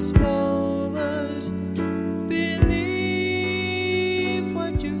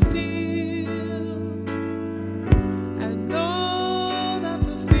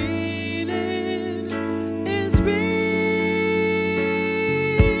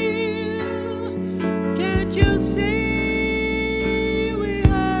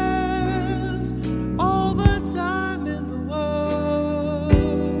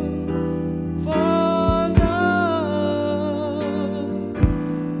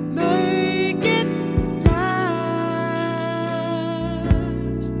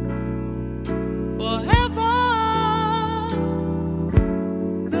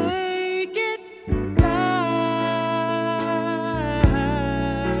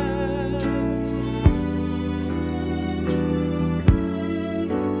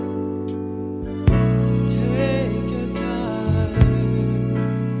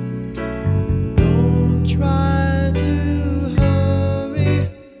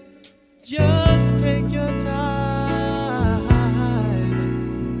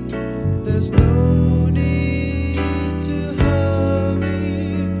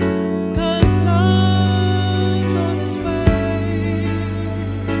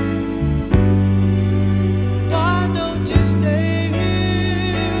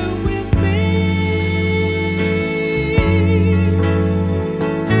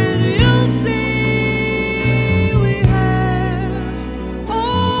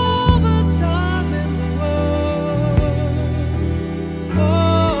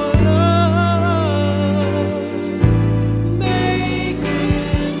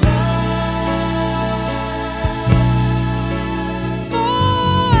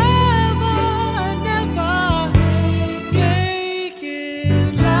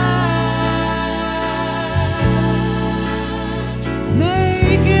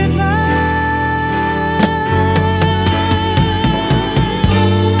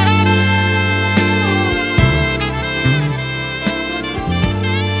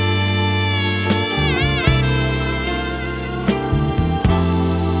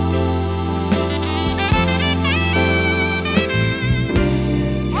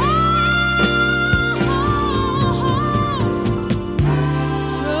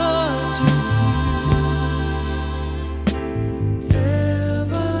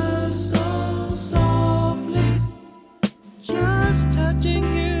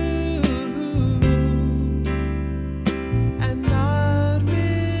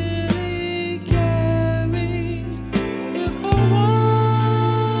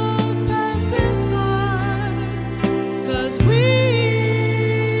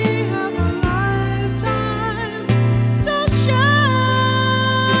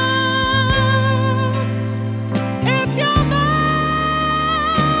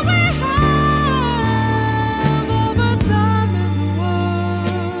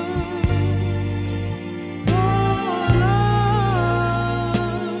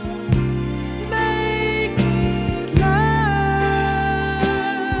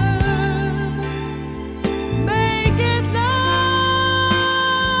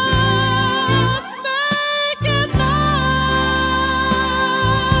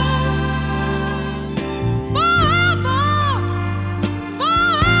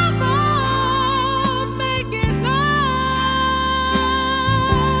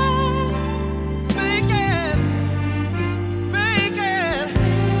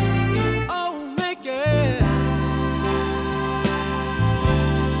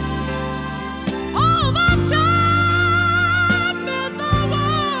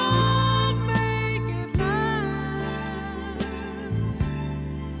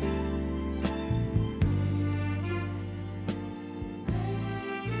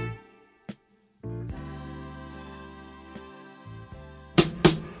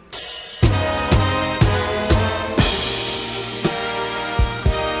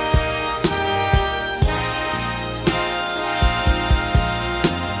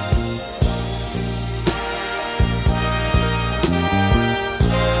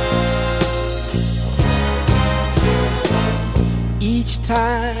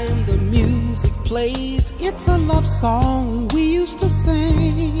plays, it's a love song we used to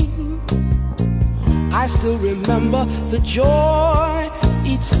sing. I still remember the joy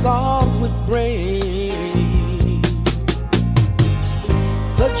each song would bring.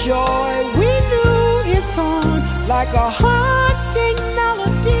 The joy we knew is gone like a haunting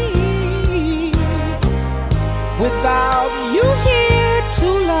melody. Without you here to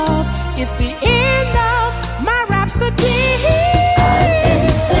love, it's the end of my rhapsody. I've been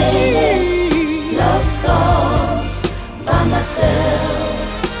singing love songs by myself.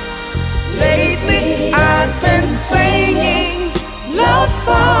 Lately I've been singing love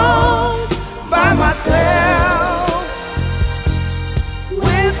songs by myself.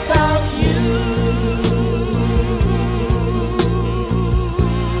 Without you,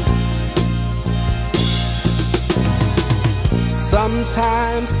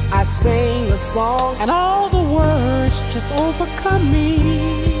 sometimes I sing a song and all the words just overcome me.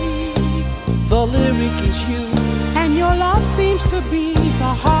 The lyric is you and your love seems to be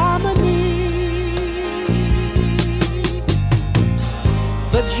the harmony.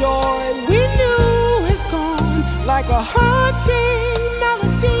 The joy we knew is gone like a haunting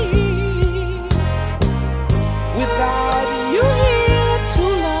melody. Without you here to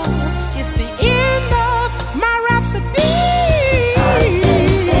love, it's the end of my rhapsody. I've been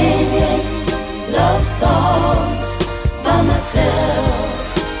singing love songs by myself.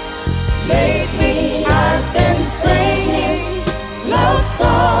 Lately I've been singing love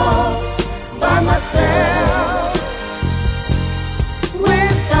songs by myself.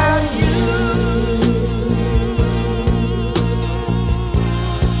 Without you,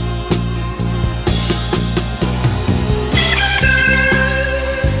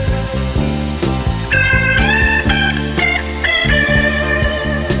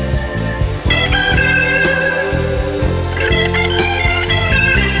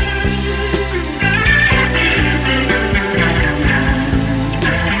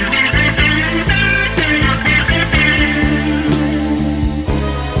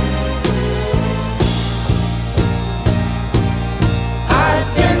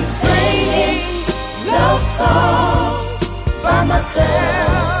 songs by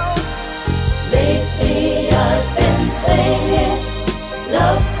myself. Lately I've been singing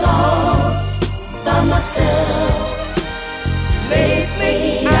love songs by myself.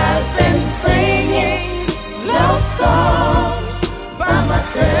 Lately I've been singing love songs by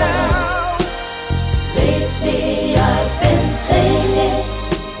myself. Lately I've been singing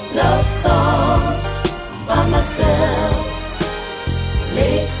love songs by myself.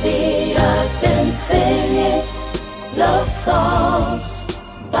 Lately I've been singing love songs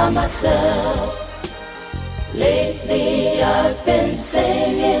by myself. Lately I've been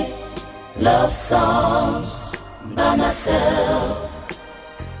singing love songs by myself.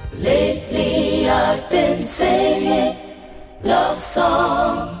 Lately I've been singing love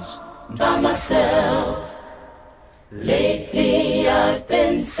songs by myself. Lately I've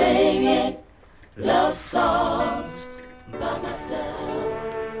been singing love songs by myself.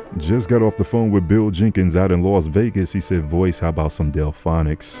 Just got off the phone with Bill Jenkins out in Las Vegas. He said, Voice, how about some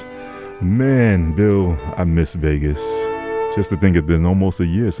Delphonics? Man, Bill, I miss Vegas. Just to think it's been almost a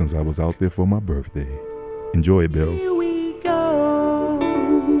year since I was out there for my birthday. Enjoy it, Bill. Here we go,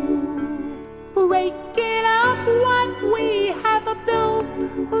 breaking up what we have built,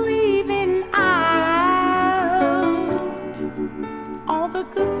 leaving out all the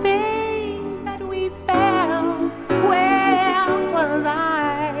good things that we felt. Where was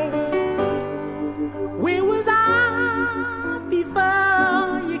I? Where was I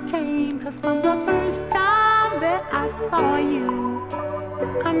before you came? 'Cause from the first time that I saw you,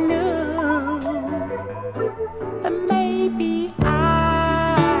 I knew that maybe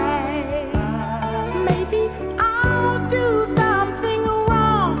I'll do something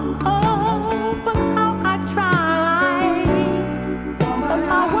wrong. Oh, but how I try, but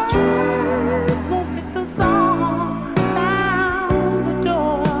my words won't fit the song. Found the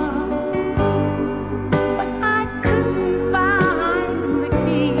door, but I couldn't find the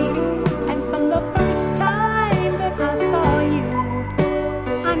key. And from the first time that I saw you,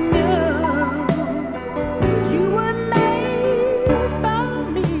 I knew you were made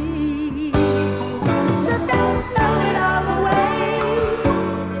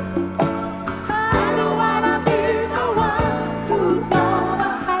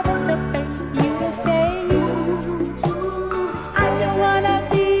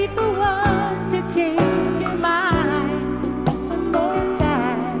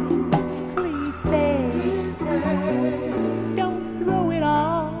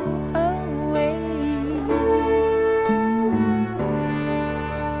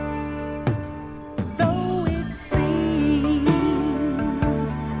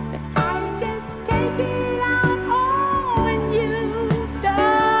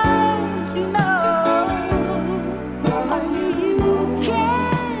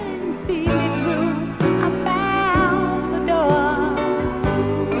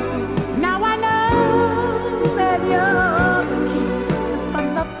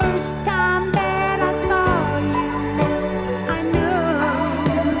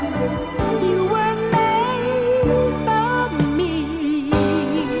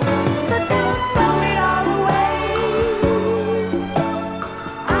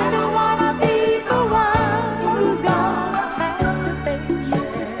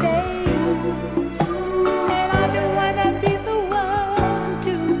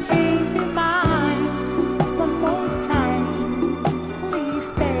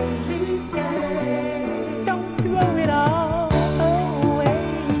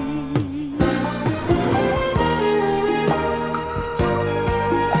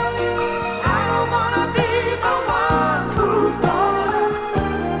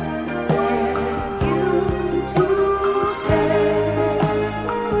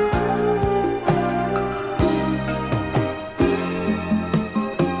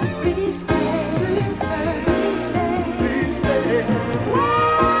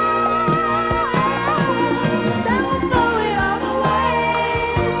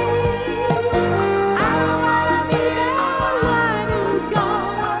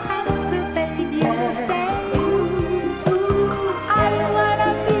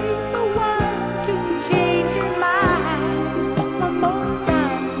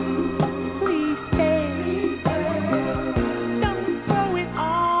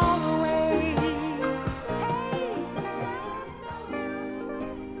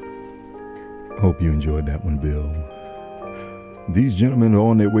Hope you enjoyed that one, Bill. These gentlemen are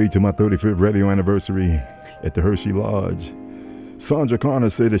on their way to my 35th radio anniversary at the Hershey Lodge. Sandra Connor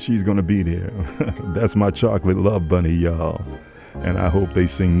said that she's going to be there. That's my chocolate love bunny, y'all. And I hope they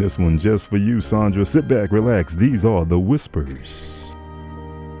sing this one just for you, Sandra. Sit back, relax. These are the Whispers.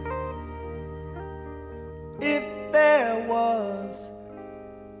 If there was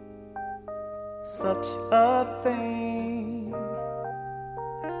such a thing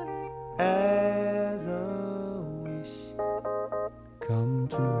as a wish come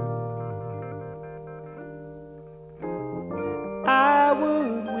true, I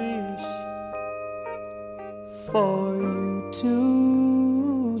would wish for you to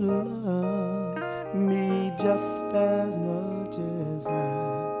love me just as much as I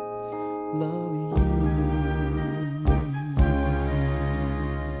love you.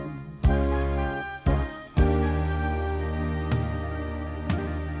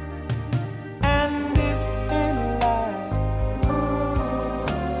 And if in life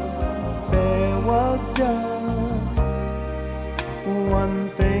there was just one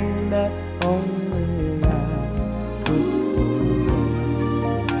thing that only I could possess,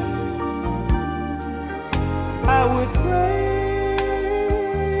 I would pray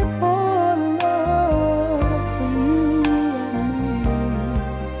for love for you and me,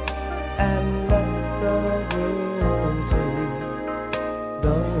 and let the world take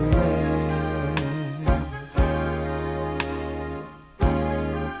the rest.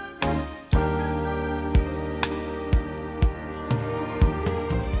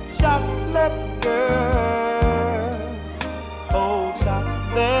 Chocolate girl, oh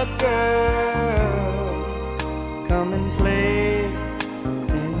chocolate girl, come and play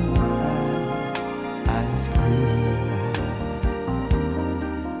in my ice cream.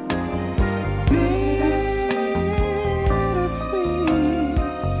 Bittersweet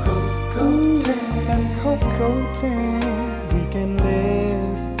cocoa and cocoa tan, we can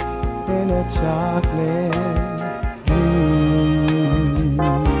live in a chocolate dream.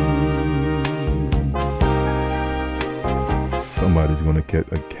 Somebody's gonna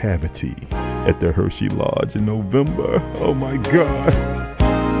get a cavity at the Hershey Lodge in November. Oh my God.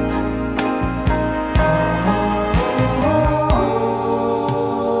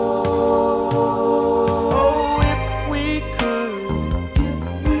 Oh, if we could,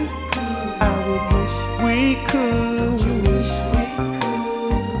 I would wish we could.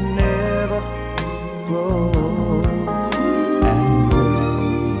 Never grow angry.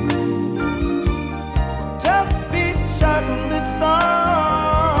 Just be chocolate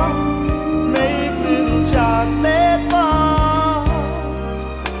stars, make little chocolate bars,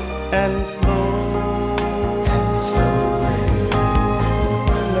 and slowly,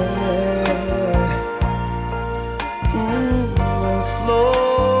 ooh, and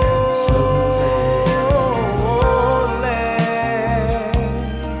slowly,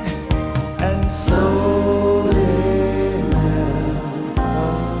 and slowly melt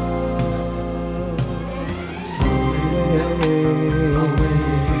off. Slowly away,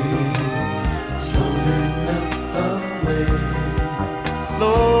 slowly melt away,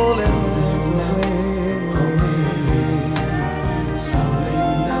 slowly melt away, slowly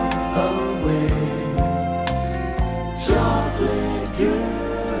melt away. Chocolate girl.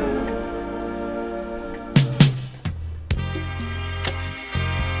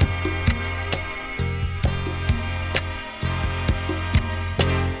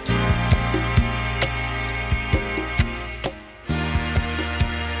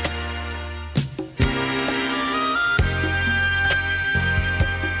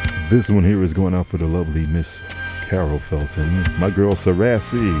 This one here is going out for the lovely Miss Carol Felton. My girl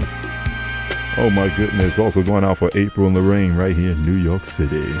Sarassi. Oh my goodness. Also going out for April and Lorraine right here in New York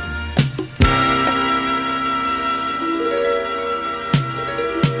City.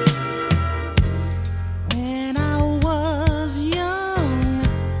 When I was young,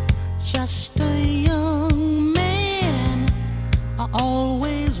 just a young man, I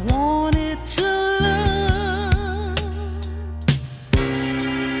always wanted to love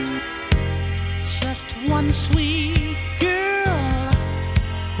just one sweet girl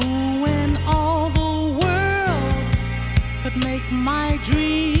who in all the world could make my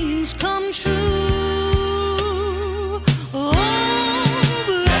dreams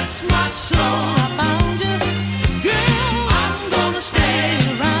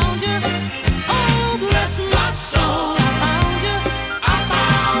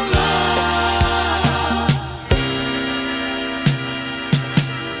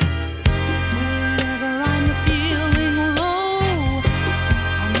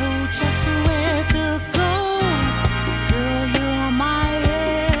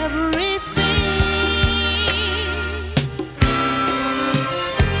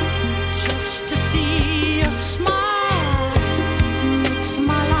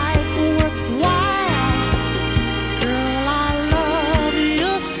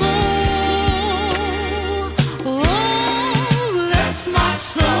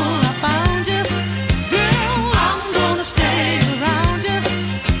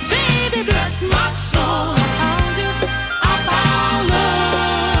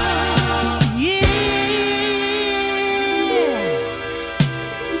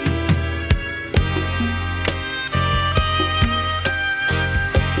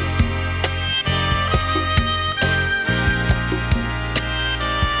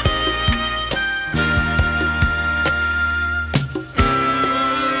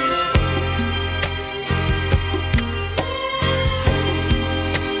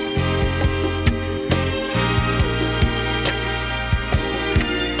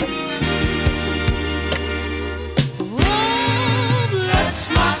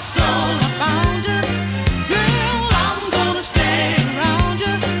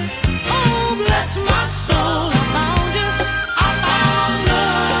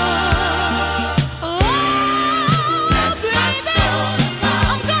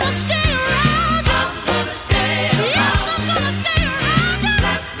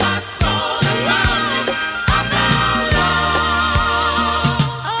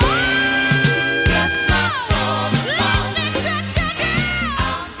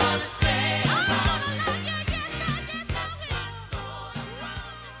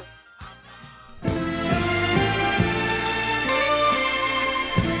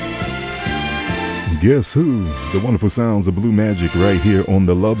Guess who? The wonderful sounds of Blue Magic right here on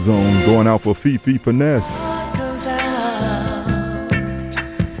the Love Zone, going out for Fifi Finesse. Goes out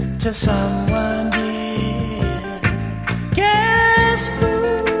to someone dear. Guess who?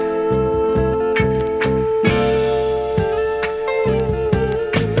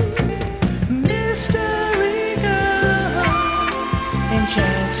 Mystery girl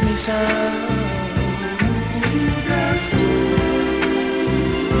enchants me so.